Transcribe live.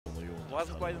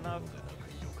wasn't quite enough.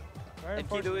 And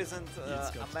Kido isn't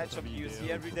a matchup you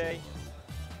see every day.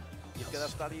 You've got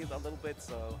to study it a little bit,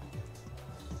 so.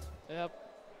 Yep.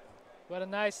 What a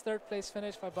nice third place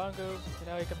finish by Bangu. You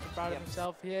know, he can be proud of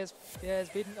himself. He has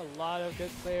beaten a lot of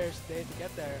good players today to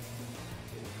get there.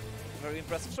 Very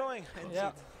impressive showing.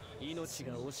 Yeah. And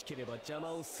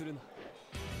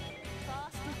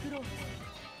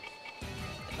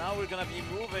now we're gonna be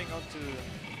moving on to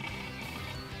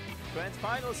Grand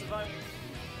Finals, if I'm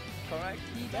correct.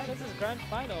 Yeah, this is Grand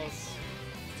Finals.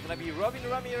 It's gonna be Robin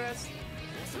Ramirez,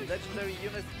 a legendary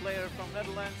UNIST player from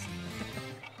Netherlands.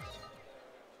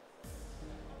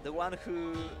 The one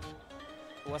who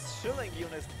was shilling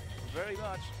UNIST very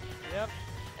much. Yep.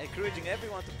 Encouraging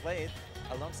everyone to play it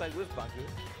alongside with Bangu.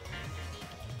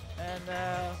 And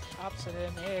opposite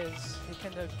him is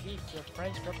HikenNoGief, the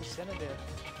French representative,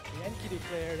 the Enkidu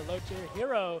player, the low-tier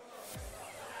hero.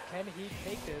 Can he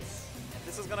take this? And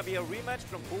this is gonna be a rematch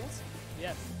from pools?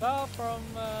 Yes. Well, from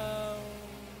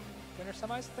winner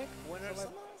semis, I think. Winner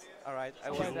semis? Alright, I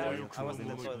wasn't there,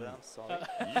 I'm sorry.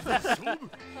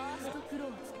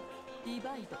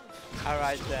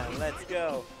 Alright then, let's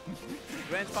go.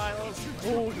 Grand Finals.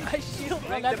 Oh, nice shield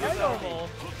on that air normal.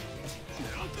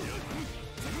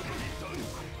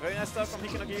 Very nice stuff from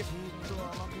HikenNoGief.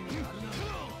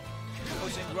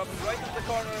 Pushing Robin right into the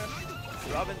corner.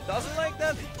 Robin doesn't like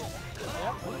that.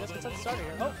 Yep, well, let's get something started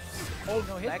here. Oh,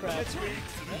 no hit back grab.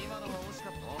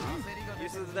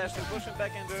 Uses the dash to push him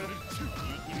back into.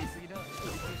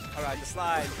 Alright, the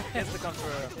slide gets the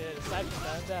confirm. Yeah, the slide is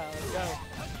down. Let's go.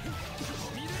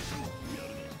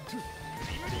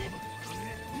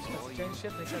 Change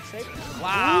shift, makes that safe.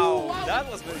 Wow, ooh, wow,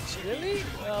 that was very cheap. Really?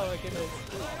 Oh my goodness.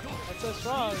 That's so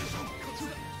strong.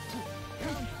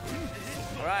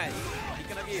 Alright,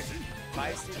 HikenNoGief.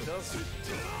 Feisty does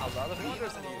a lot of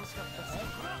wonders in these.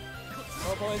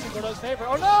 Purple is in Gordo's favor.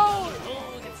 Oh no!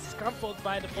 Oh, gets scrumpled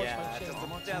by the force function.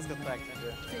 Just got back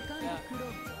into. Yeah.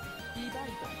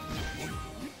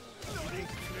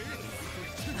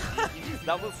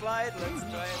 Double slide, let's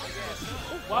try it again.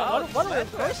 Oh, wow, what a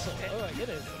reversal. Okay. Oh my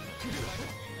goodness.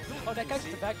 Oh, that guy's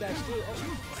the back dash too.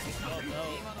 Oh no.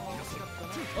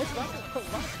 Oh, it's back.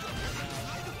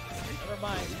 Never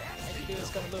mind. Enkidu is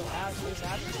going to lose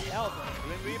half his health.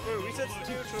 Grim Reaper resets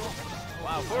the neutral.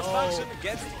 Wow, force function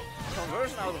gets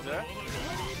conversion out of there.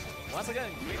 Once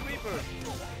again, Grim Reaper.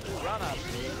 Run up.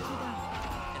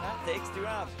 And that takes the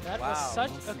round. That was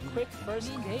such a quick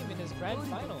first game in his Grand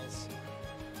Finals.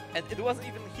 And it wasn't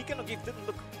even, HikenNoGief didn't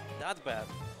look that bad.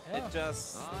 Yeah. It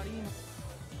just,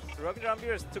 Robin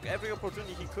Ramirez took every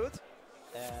opportunity he could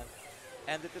and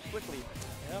ended it quickly.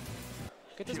 Yep.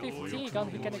 Could this be fatigue on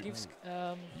HikenNoGief's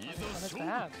on his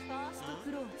behalf?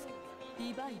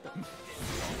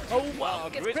 Oh wow,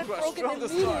 gets crit broken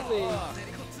immediately!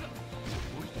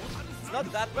 It's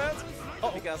not that bad,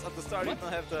 because at the start you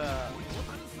don't have the...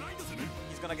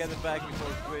 He's gonna get it back before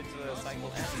the grid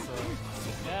cycle ends, so...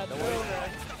 Yeah,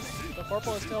 the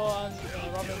purple is still on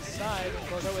Robin's side, and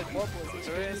Gordo with purple is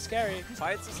really scary.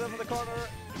 Fights himself in the corner,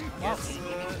 gets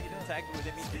tagged with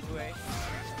immediate way.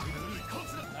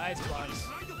 Nice blocks.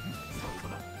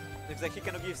 Looks like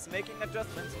HikenNoGief's making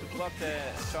adjustments to block the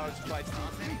charge quite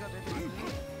steep.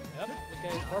 Yep,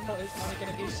 okay, purple is on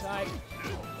HikenNoGief's side.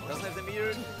 Doesn't have the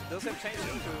mirror, does have changed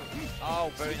into...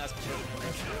 Oh, very nice conversion.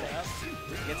 Yeah.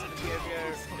 Gets in the mirror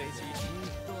here, Daisy.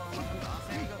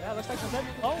 Yeah, looks like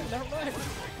oh, never mind.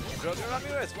 Robin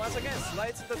Ramirez once again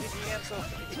slides into the DMs of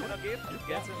HikenNoGief,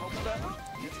 gets an open down.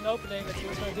 It's an opening, let's see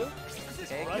what he's going to do.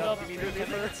 Okay, run got up immediately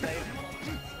the save.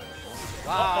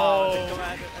 Wow, and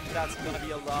that's gonna be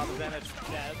a lot of damage.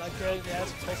 Yeah, that's not good. Yeah,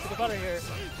 it's close to the butter here.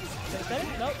 Can he send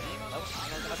it? Nope.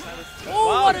 Oh,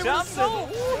 wow, what a result!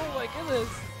 Oh my goodness.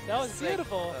 That was sick.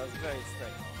 beautiful. That was very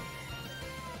sick.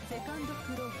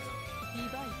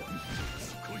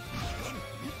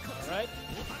 Alright.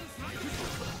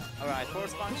 Alright,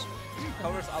 force punch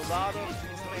covers a lot of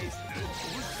space.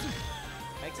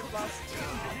 Makes it blast.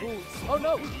 Ooh. Oh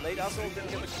no! Late assault didn't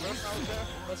get the conversion out there.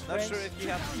 Not sure if you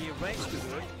have the range to do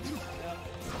it.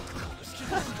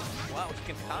 Wow, he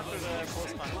can counter the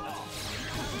force punch.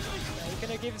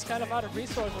 HikenNoGief is kind of out of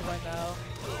resources right now.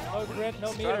 No grip,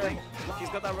 no meter. He's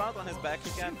got a round on his back, he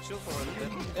can chill for a little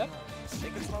bit. Yep.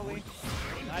 Take it slowly.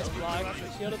 Nice block,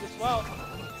 shielded as well.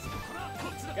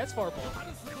 Gets purple.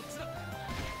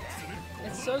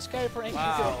 It's so scary for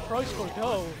Enkidu to approach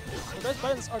Gordo. Those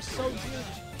buttons are so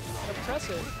huge and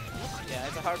oppressive. Yeah,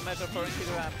 it's a hard matchup for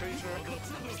Enkidu, I'm pretty sure.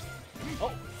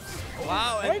 Oh!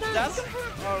 Wow, and that's...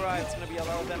 Alright, it's gonna be a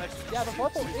lot of damage. Yeah, the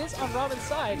purple is on Robin's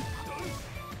side.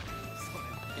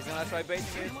 He's gonna try baiting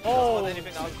it. Oh! Doesn't want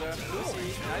anything out there.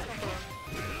 Lucy, nice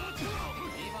confirm.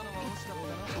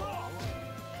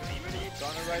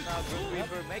 right now. Grim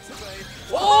Reaper makes a trade.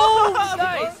 Oh,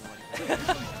 nice!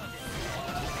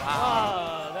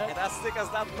 Wow. That, And as sick as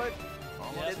that looked,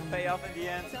 it didn't pay off in the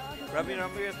end.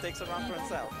 Ramirez takes a run for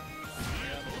himself.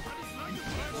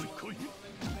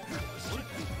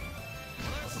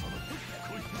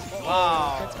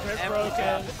 Wow. That's grid Empty broken.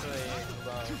 tapestry.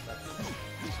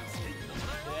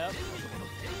 Yep.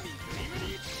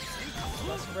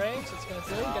 Plus frames, it's gonna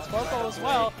do. Gets Morpho as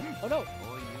well. Oh no!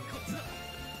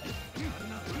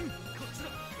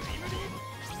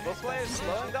 Both players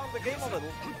slowing down the game a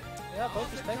little. Yeah,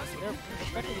 both they're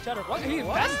respecting each other. What? He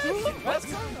passed through? What?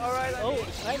 Alright, I Oh, mean,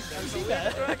 nice. I see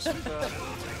that.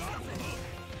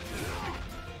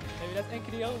 Maybe that's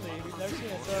NKD only. We've never seen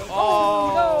it. So,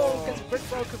 Oh. no! Gets brick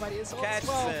broken by the assault as Catches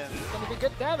well. him. It's gonna be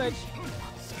good damage.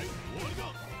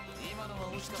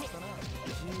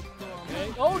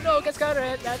 Okay. Oh no! Gets counter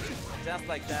hit. That's Just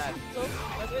like that. oh,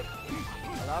 that's it.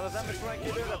 A lot of damage for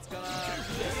NKD, that's gonna...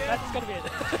 That's gonna be it.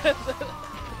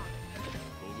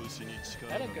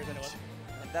 That didn't go anyone.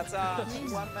 That's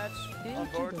one match on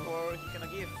board for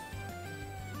HikenNoGief.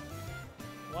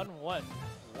 1-1.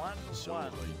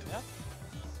 1-1. Yeah.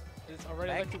 It's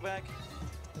already Back to back.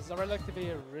 This is already to be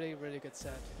a really, really good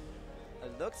set.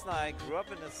 It looks like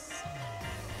Robin is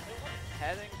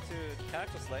heading to the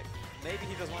character select. Maybe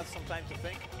he just wants some time to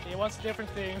think. He wants a different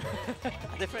theme.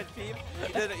 Different theme.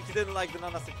 He didn't like the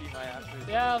non-Nasa theme, I have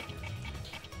to. Yeah.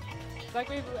 Like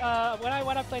we,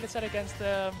 when I played a set against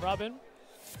Robin,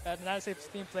 the United States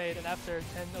team played, and after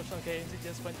 10 or so games, he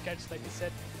just went to catch, like he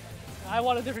said, I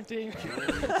want a different team.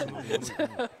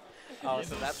 Oh,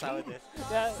 so that's how it is.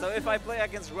 Yeah. So if I play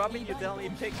against Robin, you tell me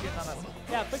pick your non-Nasa.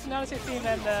 Yeah, pick the United States team,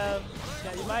 and yeah,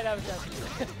 you might have a chance.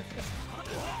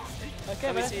 Okay, So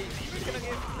we but see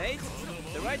HikenNoGief made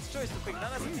the right choice to pick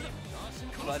non-Nasa team,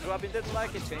 but Robin didn't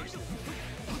like it, changed it.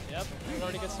 yep, a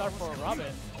already good start for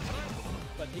Robin.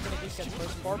 But HikenNoGief gets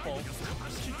first purple.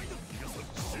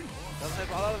 Doesn't have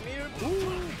a lot of meter.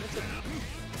 Ooh, that's a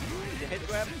The hit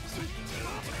grab.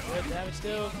 good damage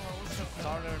too.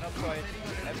 Corner, not quite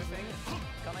everything.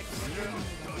 Connect the meter.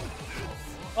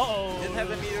 Uh-oh. Didn't have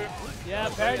the meter. Yeah,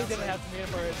 barely didn't have the meter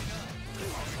for it.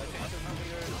 I changed the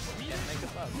meter. Can't make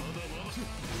it up.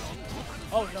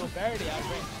 Oh no, barely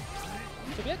outrange.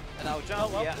 Should be it? And now jump.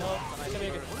 Oh, well, Yeah. no, Nice it's gonna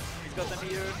be meter. good. He's got the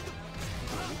meter.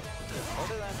 All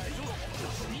the damage.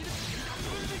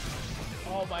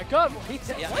 Oh my god, he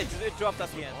Yeah, it dropped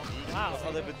at the end. Wow. It was a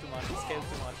little bit too much. It scaled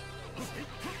too much.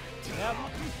 Yep.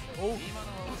 Oh.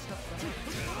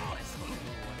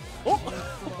 Oh.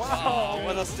 Wow,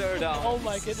 what a stir down. Oh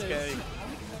my goodness. Scary.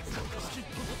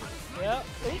 Yeah.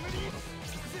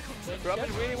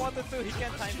 Robin really wanted to. He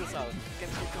can time this out. He can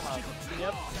keep him out.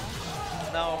 Yep.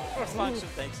 No, first function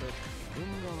takes it.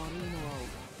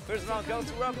 First round goes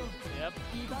to Robin. Yep.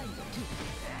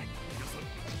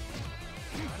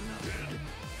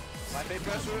 My fake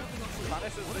pressure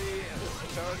punishes the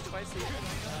charge by C.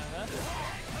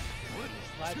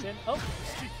 Slides in. Oh.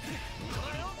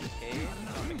 Okay,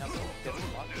 jumping up, gets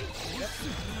blocked. Yep.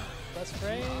 Plus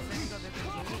frames.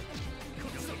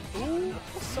 Ooh,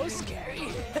 so scary.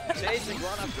 Chasing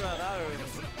one after another.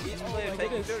 Each player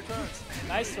taking their turns.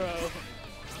 Nice throw.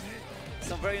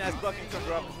 Some very nice blocking from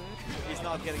Robin. He's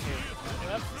not getting hit.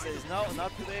 Yep. He says no,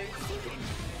 not today.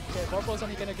 Okay, Morpho's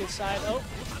only gonna give side. Oh.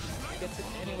 Gets it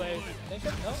anyway. Think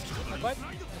it? No, not quite.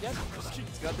 Not yet.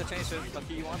 He's got the change it, but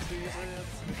he wants to use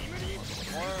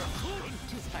it more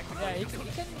tactical. Yeah, he can.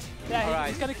 Yeah,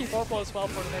 he's gonna keep Morpho as well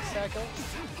for the next tackle.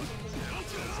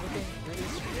 It's looking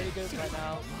really good right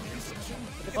now.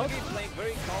 But the He's playing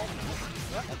very calm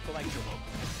and collected.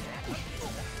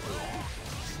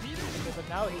 Okay, but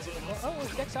now he's even more. Oh,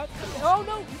 he decks out. Oh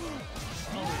no!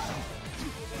 Oh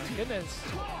my goodness.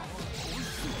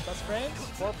 Plus frames,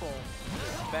 purple.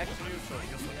 Back to neutral.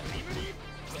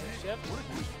 Ship.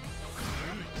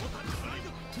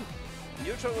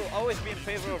 Neutral will always be in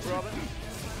favor of Robin.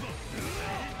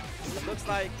 It looks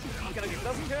like HikenNoGief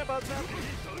doesn't care about that.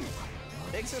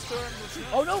 Takes his turn.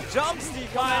 Oh no! Jumps the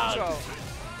command throw.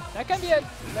 That can be it.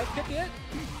 That could be it.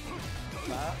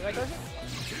 Did I curse it?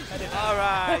 I did.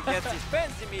 Alright, gets his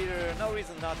fancy meter. No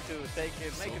reason not to take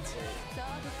it. Make it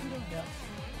Yeah.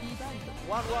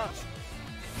 1-1.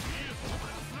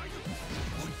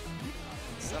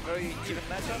 It's a very even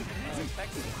matchup, as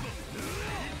expected.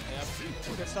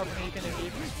 Yep. Good start from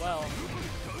HikenNoGief as well.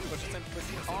 Pushes him with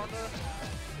the corner.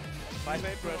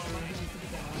 5-8 pressure.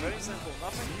 Very simple,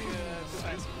 nothing too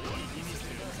fancy.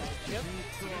 Yep.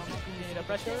 Need a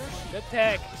pressure. Good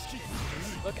tech.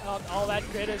 Look out, all that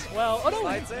grid as well. Oh no!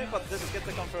 Slides in, but didn't get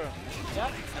the confirm. Yeah.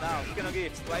 And now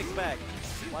HikenNoGief strikes back.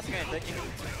 Once again, taking him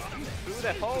through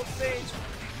the whole stage.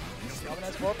 Robin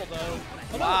has Vorpal though.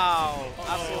 Oh, wow! No.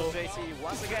 Absolute JC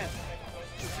once again.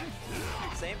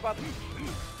 Same button.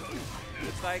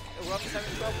 Looks like Robin's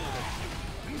having trouble with it.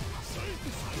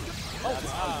 Oh, that's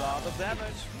wow. a lot of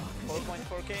damage.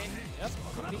 4.4k. Yep,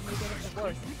 completely getting it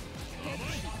worth.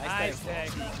 Nice tag.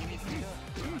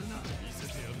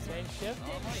 Same shift.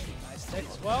 Nice tag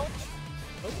as well.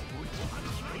 Oh.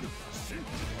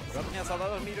 Robin has a lot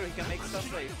of meter, he can make stuff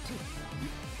safe.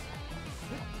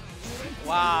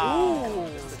 Wow! Ooh.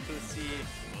 Just the 2C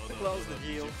to close the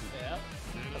deal. Yeah.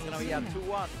 That's gonna be a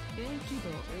 2-1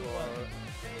 for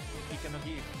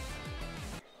HikenNoGief.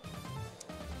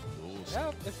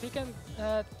 Yeah, if he can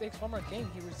take one more game,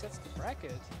 he resets the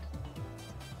bracket.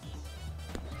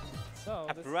 So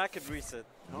A bracket reset.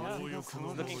 yeah.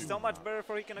 Looking so much better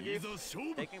for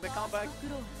HikenNoGief. Taking the comeback.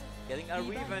 Getting a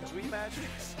rematch from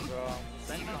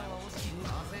semifinals.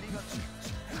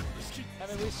 I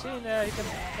mean, we've seen he can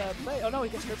play. Oh no, he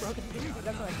gets straight broken.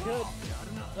 That's not good.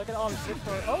 Look at all the shit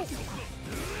for. Oh!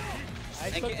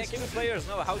 And Kiwi players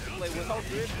know how to play without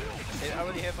grip. They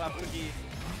already have a pretty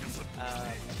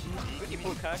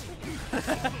full character.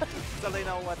 So they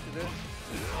know what to do.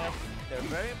 Yeah. They're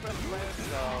very impressive players.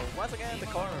 So once again, the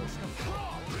corners.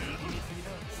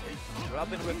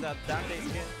 Robin with that Dante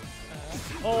skin.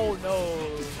 Oh no!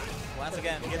 Once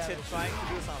again, gets hit trying to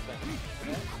do something.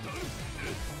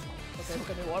 Okay, we're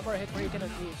gonna do one more hit for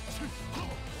HikenNoGief.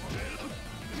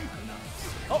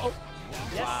 Oh!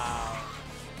 Yes! Wow.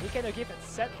 HikenNoGief at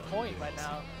set point right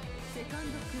now.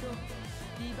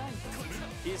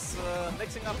 He's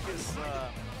mixing up his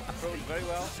approach very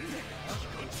well.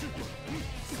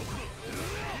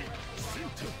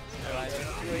 Alright,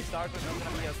 2A starter, not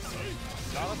gonna be a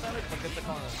lot of damage, but get the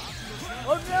corner.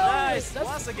 Oh no! Nice! That's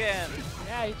Once again!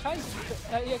 yeah, he tries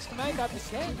to EX command up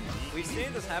again. We've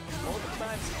seen this happen multiple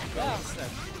times. Yeah.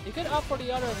 You could opt for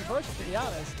the other version, to be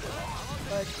honest.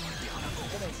 But,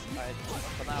 goodness. Alright,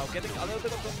 but now getting a little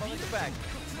bit of the momentum back.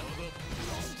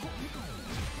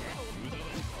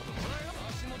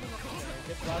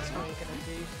 Good blocks for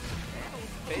HikenNoGief.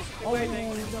 Basically Oh, waiting,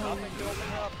 no. nothing to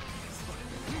open up.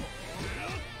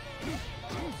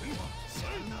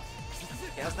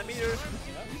 He has the meter.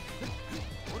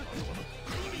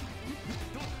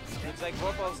 Looks like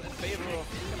Vorpal's in favor of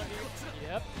HikenNoGief.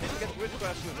 Yep. Didn't get grid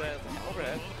crash with the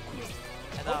overhead.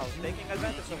 And now, taking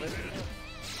advantage of it.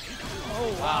 Oh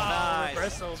wow! Nice.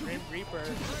 Reversal, Grim Reaper.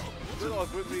 Good old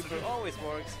Grid Reaper always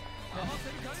works.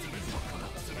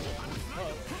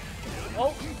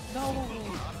 Oh no!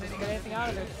 Didn't get anything out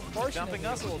of it. Jumping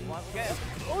Nuzzle once again.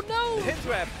 Oh no! The hit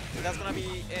trap. That's gonna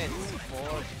be it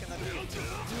for HikenNoGief.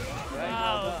 Very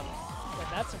well done. And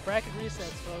that's a bracket reset,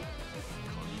 folks.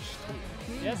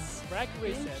 Yes, bracket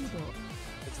reset.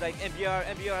 It's like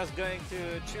MBR is going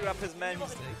to cheer up his men.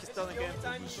 He's telling him.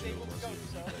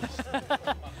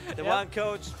 The one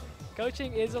coach.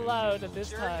 Coaching is allowed at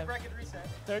this time.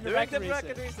 During the bracket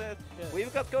reset. Yes.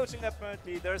 We've got coaching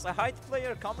apparently. There's a height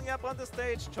player coming up on the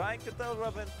stage trying to tell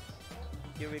Robin,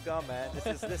 here we go, man.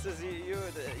 This is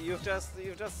you've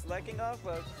just slacking off,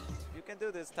 but you can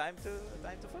do this. Time to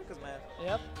focus, man.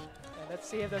 Yep. And let's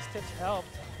see if those tips help.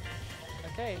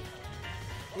 Okay.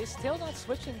 He's still not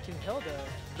switching to Hilda.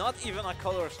 Not even a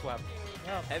color swap.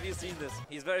 No. Have you seen this?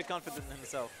 He's very confident in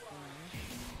himself.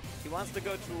 He wants to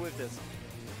go through with this.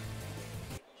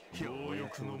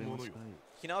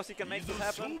 He knows he can make this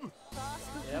happen.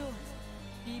 Yep.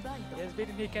 He has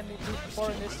beaten HikenNoGief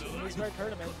before in this very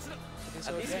tournament.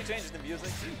 At least he changed the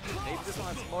music. Maybe this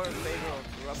one's more in favor of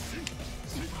Robin.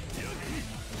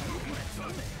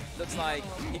 Looks like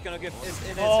HikenNoGief is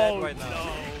in his head right now. No.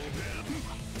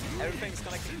 Everything's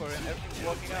connecting for him. Everything's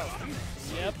working out.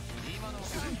 Yep.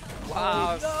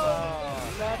 Wow. Oh,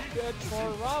 no. Not good for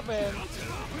Robin.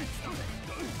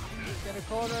 In the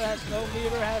corner, has no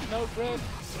meter, has no grip.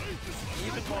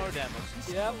 Even more damage.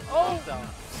 Yep. Oh! Down.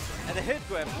 And the hit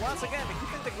grab. Once again,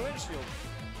 keeping the grid shield.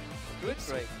 Grid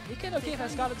break. HikenNoGief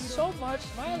has gotten so much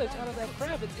mileage out of that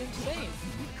grab, it's insane.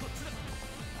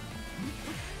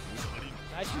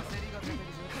 Nice.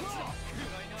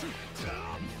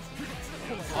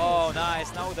 Oh,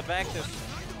 nice. Now with the back tilt.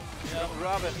 From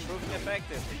Robin, proving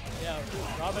effective. Yeah,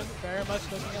 Robin very much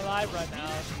looking alive right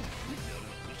now.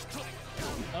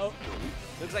 Nope.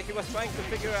 Looks like he was trying to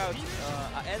figure out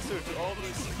an answer to all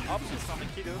these options from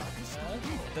Aikido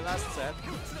in the last set,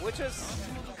 which is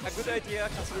a good idea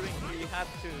considering he had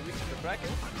to reach the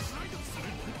bracket.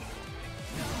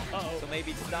 So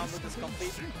maybe the download is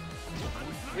complete.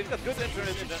 We've got good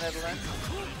internet in the Netherlands.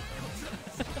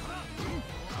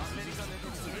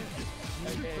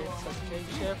 Okay, so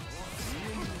change shift.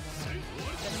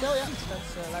 And still, yeah,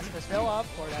 that's last as well up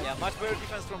for that. Yeah, much better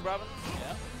defense from Robin.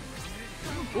 Yeah.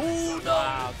 Ooh, no!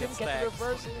 Wow, Didn't good get the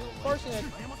reverse. Unfortunate.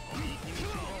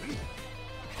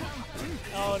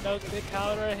 Oh no, big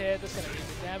counter hit. That's gonna do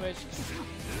the damage.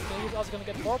 So he's also gonna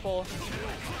get purple.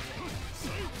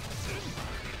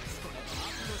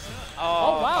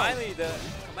 Oh, wow. finally the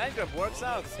command grab works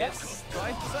out. Yes,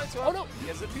 try to side swap. Oh no!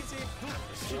 Gets the PT.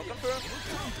 No confirm.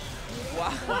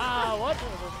 Wow. Wow, what a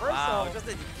reversal. Wow, just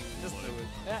a DP. Just do it.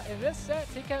 Yeah, in this set,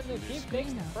 HikenNoGief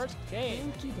takes the first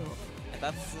game. And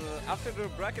that's after the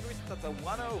bracket reset, that's a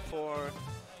 1-0 for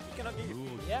HikenNoGief.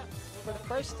 Yeah, for the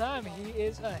first time, he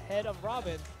is ahead of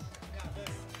Robin.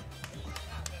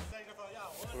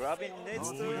 Robin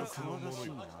needs to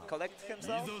collect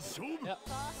himself. Yeah.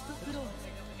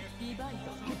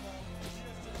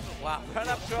 Wow, run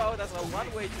up throw, that's a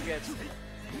one way to get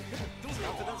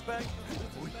confidence back.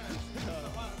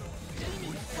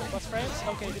 Plus frames?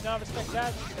 Okay, did not respect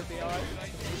that. Could be alright.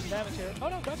 Damage here. Oh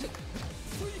no, grabs it.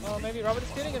 Oh, maybe Robin is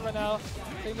feeling it right now.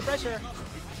 Feeling the pressure.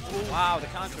 Wow, the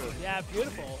counter. Yeah,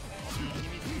 beautiful.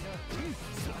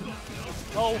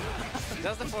 Oh.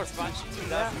 Just the force punch.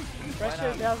 Yeah.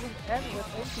 Pressure doesn't end with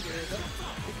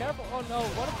HikenNoGief. Be careful. Oh no.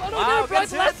 What a photo wow, there,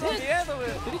 gets last hit from hit. the end of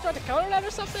it. Did he try to counter that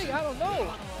or something? I don't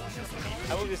know.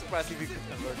 I would be surprised if he could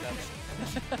convert that.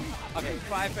 Okay,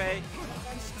 5A.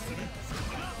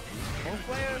 Both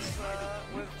players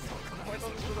with quite a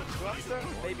little bit of drumster.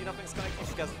 Maybe nothing's connecting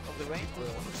because of the range.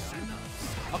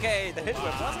 Okay, the hit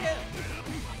whip once again.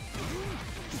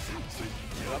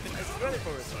 Robin is ready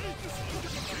for it.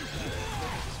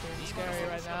 Scary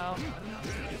right now.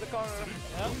 In the corner.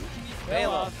 Yep. Bail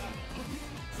off.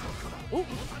 Ooh,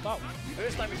 wow.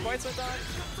 First time in quite some time.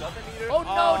 Got the meter. Oh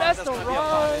no, that's the gonna be a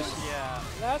rush. punish, yeah.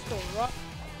 That's the rush.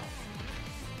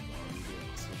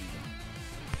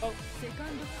 Oh.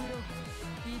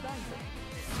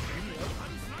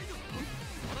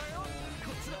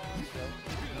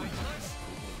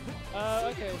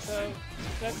 Okay, so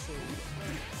let's see.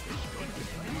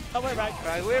 Oh, we're back.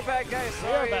 Right, we're back, guys.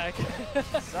 Sorry. We're back.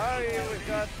 Sorry, we've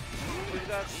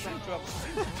got some trouble.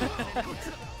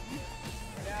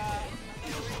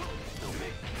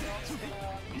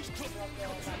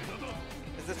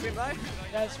 Is the stream live?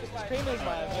 Yeah, the stream is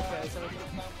live. Okay, so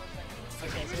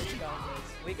it's gone.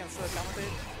 We can still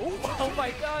commentate. Oh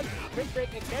my god! Quick break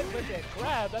again with it.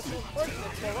 Grab. That's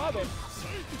unfortunate for Robin.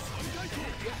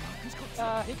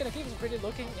 HikenNoGief is pretty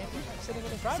looking and sitting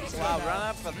in the privacy. Wow, right run now.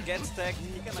 up but get stacked.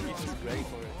 HikenNoGief is great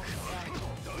for it.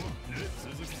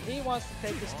 He wants to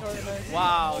take this tournament.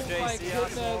 Wow, oh JC my asshole.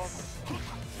 goodness.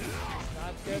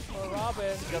 Not good for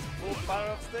Robin. Got full power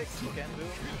up sticks. Can do.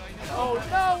 Oh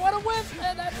no! What a whip!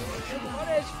 And that's one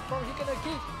edge from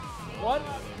HikenNoGief. One.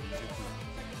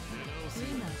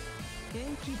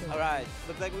 Alright,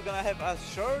 looks like we're gonna have a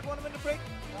short 1 minute break.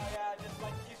 Yeah, just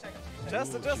like a few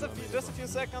seconds. Just a few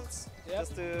seconds. Yep.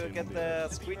 Just to get the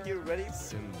screen here ready.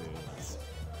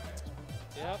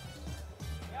 Yep.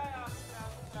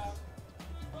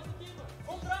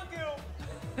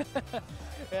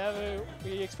 Yeah,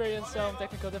 we experienced some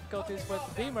technical difficulties with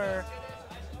the Beamer.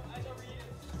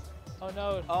 Oh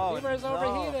no, Oh, Beamer is no.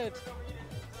 overheated.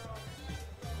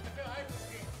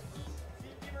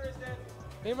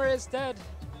 Beamer is dead.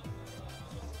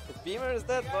 The Beamer is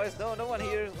dead, boys. No one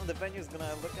here on the venue is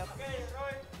gonna look up.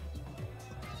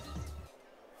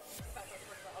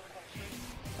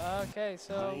 Okay,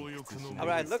 so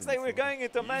Alright, looks like we're going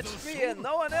into match 3 and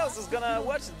no one else is gonna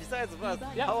watch it besides us.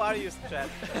 Yeah. How are you, chat?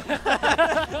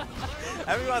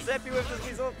 Everyone's happy with this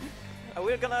result.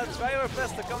 We're gonna try our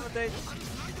best to commentate.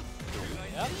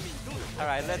 yep.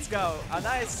 Alright, let's go. A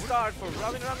nice start for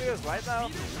Robin Ramirez right now.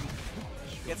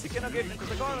 Gets HikenNoGief into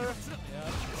the corner.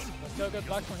 Yeah. Let's go, good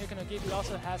luck from HikenNoGief. He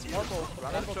also has Purple.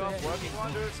 Run up able to throw, hit. working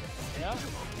wonders. Yeah.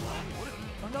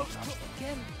 Oh no,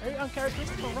 again, very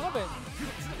uncharacteristic for Robin.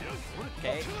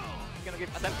 Okay,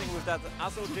 HikenNoGief attempting with that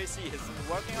Assault JC. It's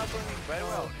working out for him very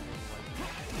well.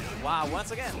 Wow,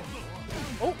 once again.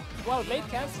 Oh, wow, late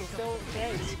cancel, still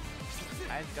carries.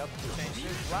 I've got to change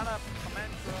this. Run up,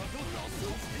 command throw.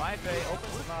 5A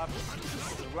opens him up.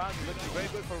 The run looking very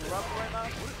good for Robin right now.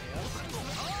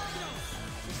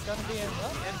 It's gonna be in.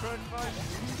 Oh, In front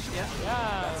 5. Yeah,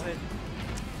 yeah. that's it.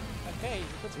 Okay, he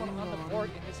puts one on the board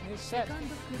in his new set.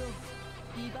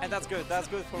 And that's good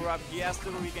for Rob. He has to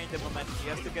regain the momentum. He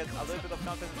has to get a little bit of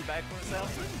confidence back for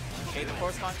himself. Okay, the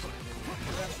force punch.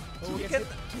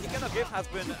 HikenNoGief has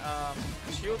been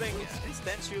shielding,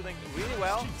 stand shielding really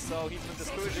well, so he's been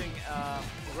discouraging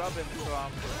Robin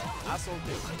from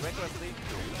assaulting recklessly,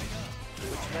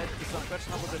 which led to some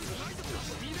questionable decisions.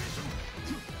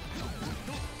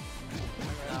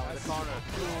 Now in the corner.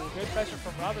 Ooh, good pressure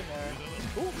from Robin there.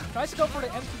 Ooh, tries to go for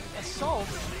the empty assault.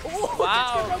 Ooh,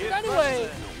 Wow, gets good Robin anyway.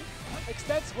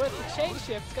 extends with the chain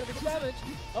shift. It's gonna be the damage.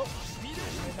 Oh,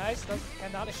 very nice.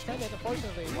 Cannot extend it,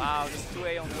 unfortunately. Wow, this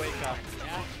 2A on wake up.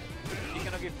 Yeah.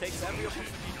 HikenNoGief takes every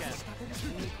opportunity he can.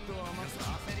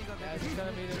 Yeah, this is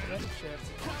gonna be the momentum shift.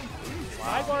 Wow,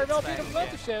 Sideboard will be the bang,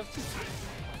 momentum shift.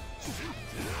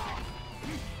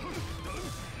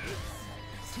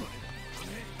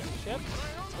 Shift.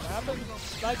 What's gonna happen?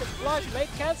 Like a flush, late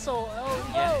cancel.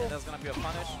 Oh no! Yeah, that's gonna be a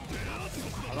punish.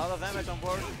 A lot of damage on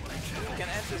board. You can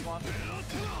end this one.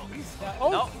 Yeah. Oh!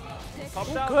 No!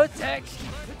 Popped out. Good tech!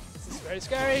 This is very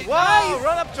scary. Wow! Nice.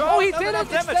 Run up throw! Oh, he Not did enough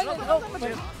it! damage! Extended. Not Oh, enough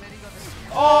damage! my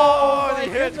Oh, my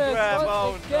the hit goodness, grab! once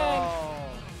Oh again. no!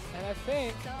 And I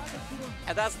think,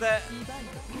 And that's the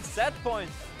set point.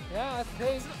 yeah, I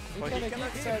think we For can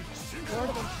HikenNoGief. get a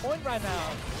tournament point right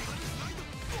now.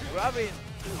 Robin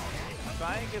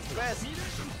trying his best.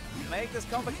 Make this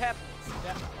comeback happen.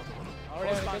 Yeah.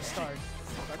 Already had a good start.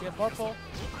 Might be a purple.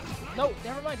 No,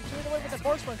 never mind. He threw it away with the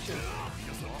force function.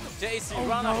 JC Oh,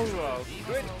 run no. up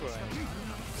throw. Good for him.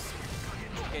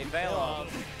 Okay, bail off.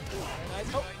 Very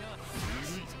nice. Oh,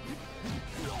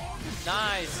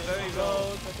 Nice, very so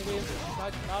good. but it is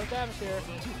not a lot of damage here.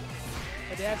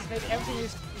 But he has to take everything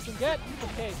he can get.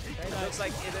 Okay, very nice. Looks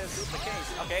like it is the case.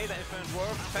 Okay, the Infinite Warp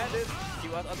defended. He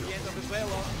was at the end of his bail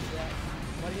off. Yeah.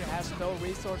 But he has no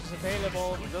resources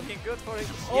available. Looking good for him.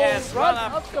 Oh, Yes, run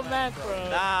up. up command throw.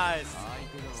 Nice.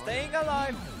 Staying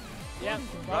alive. Yeah.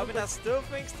 Robin has still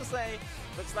things to say.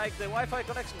 Looks like the Wi-Fi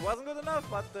connection wasn't good enough,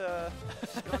 but the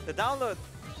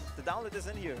download is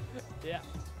in here. Yeah.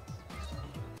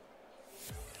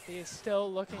 He is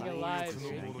still looking alive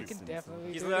here. He can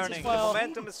definitely He's do this learning. as well. The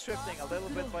momentum is shifting a little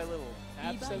bit by little.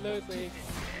 Absolutely.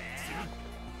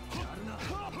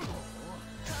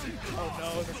 Oh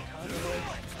no, this counter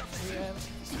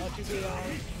is not to be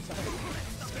on.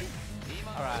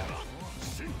 Alright.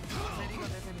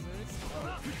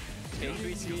 Okay,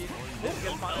 3C. Didn't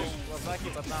get punished. Was lucky,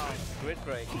 but now grid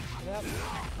break. Yep.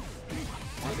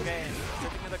 Okay,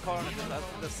 sitting in the corner. That's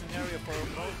the scenario for a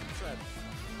broken set.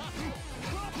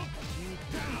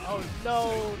 Oh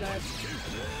no, that's.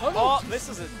 Oh no! Oh, this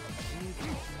is it.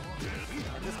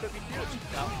 And this could be huge.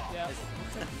 No. Yeah.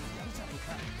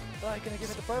 Well, gonna give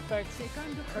it the perfect.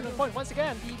 Turning point once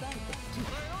again.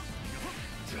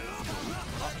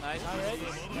 Oh, nice. Alright.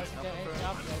 Doesn't get anything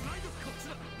out of it.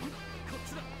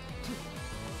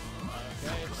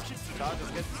 Okay. Charges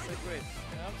gets the grid.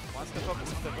 Yep. Wants to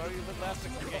focus on the very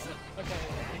elastic game. Okay,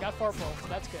 he got purple, so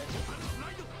that's good.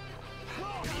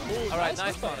 Alright,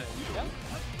 nice display. punish. Yep.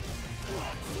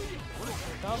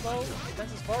 Combo,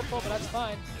 defense is purple, but that's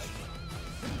fine.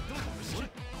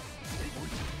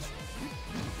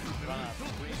 Run up.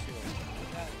 Green shield.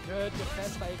 Yeah, good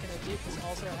defense by HikenNoGief. This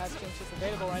also has changes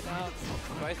available right now.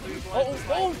 Tries to equalize Oh, this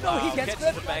oh line. no, he Wow, gets catches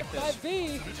gripped the by back dash.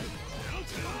 5B.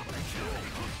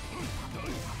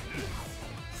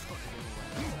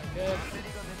 Good.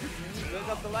 Build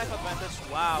up the life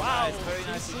advantage. Wow, Wow, nice. Very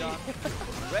nicely done.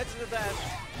 Red to the dash.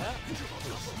 Yeah.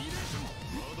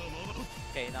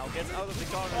 Okay, now gets out of the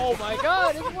corner. Oh my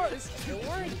god, it works. It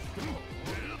worked.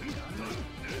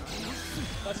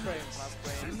 That's great. Last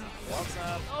frame. Walks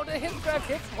up. Oh, the hit grab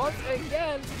hits once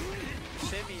again.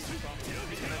 Shimmies from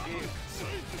HikenNoGief.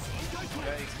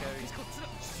 Very scary.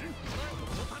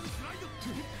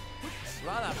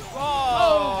 Run up.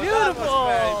 Oh, That was very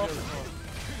beautiful. beautiful.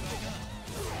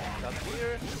 Got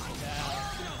here.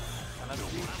 And that's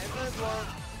the Infinite Warp.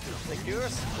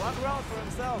 Secures one round for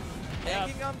himself. Yeah.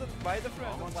 Hanging on by the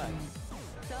front flag.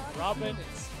 Robin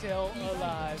is still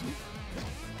alive.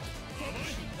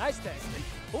 Nice thing.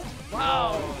 Oh,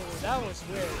 wow, that was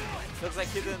weird. Looks like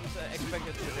he didn't expect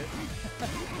it to hit.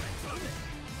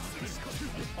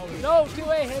 Oh no,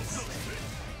 2A hits.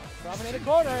 Robin in the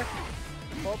corner.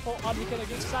 Purple on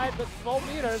HikenNoGief's side with full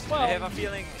meter as well. I have a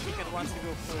feeling Hiken wants to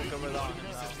go full cover down.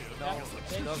 No,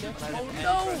 Yeah, doesn't let oh any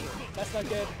no, pressure. that's not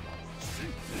good.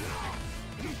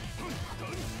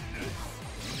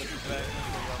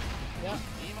 Yeah.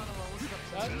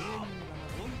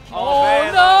 Oh,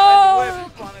 man, no!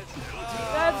 whip punish.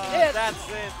 That's it. That's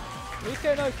it.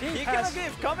 HikenNoGief has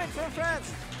HikenNoGief coming from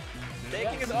France.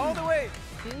 Taking it all the way.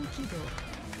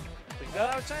 We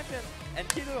got our champion and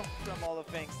Kido from all the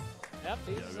things. Yep,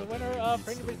 he's the winner of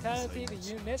Brutality, the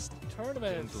UNIST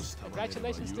tournament.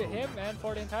 Congratulations to him and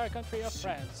for the entire country of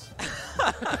France.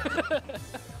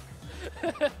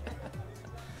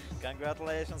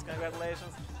 Congratulations,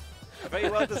 congratulations. A very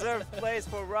well deserved place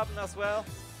for Robin as well.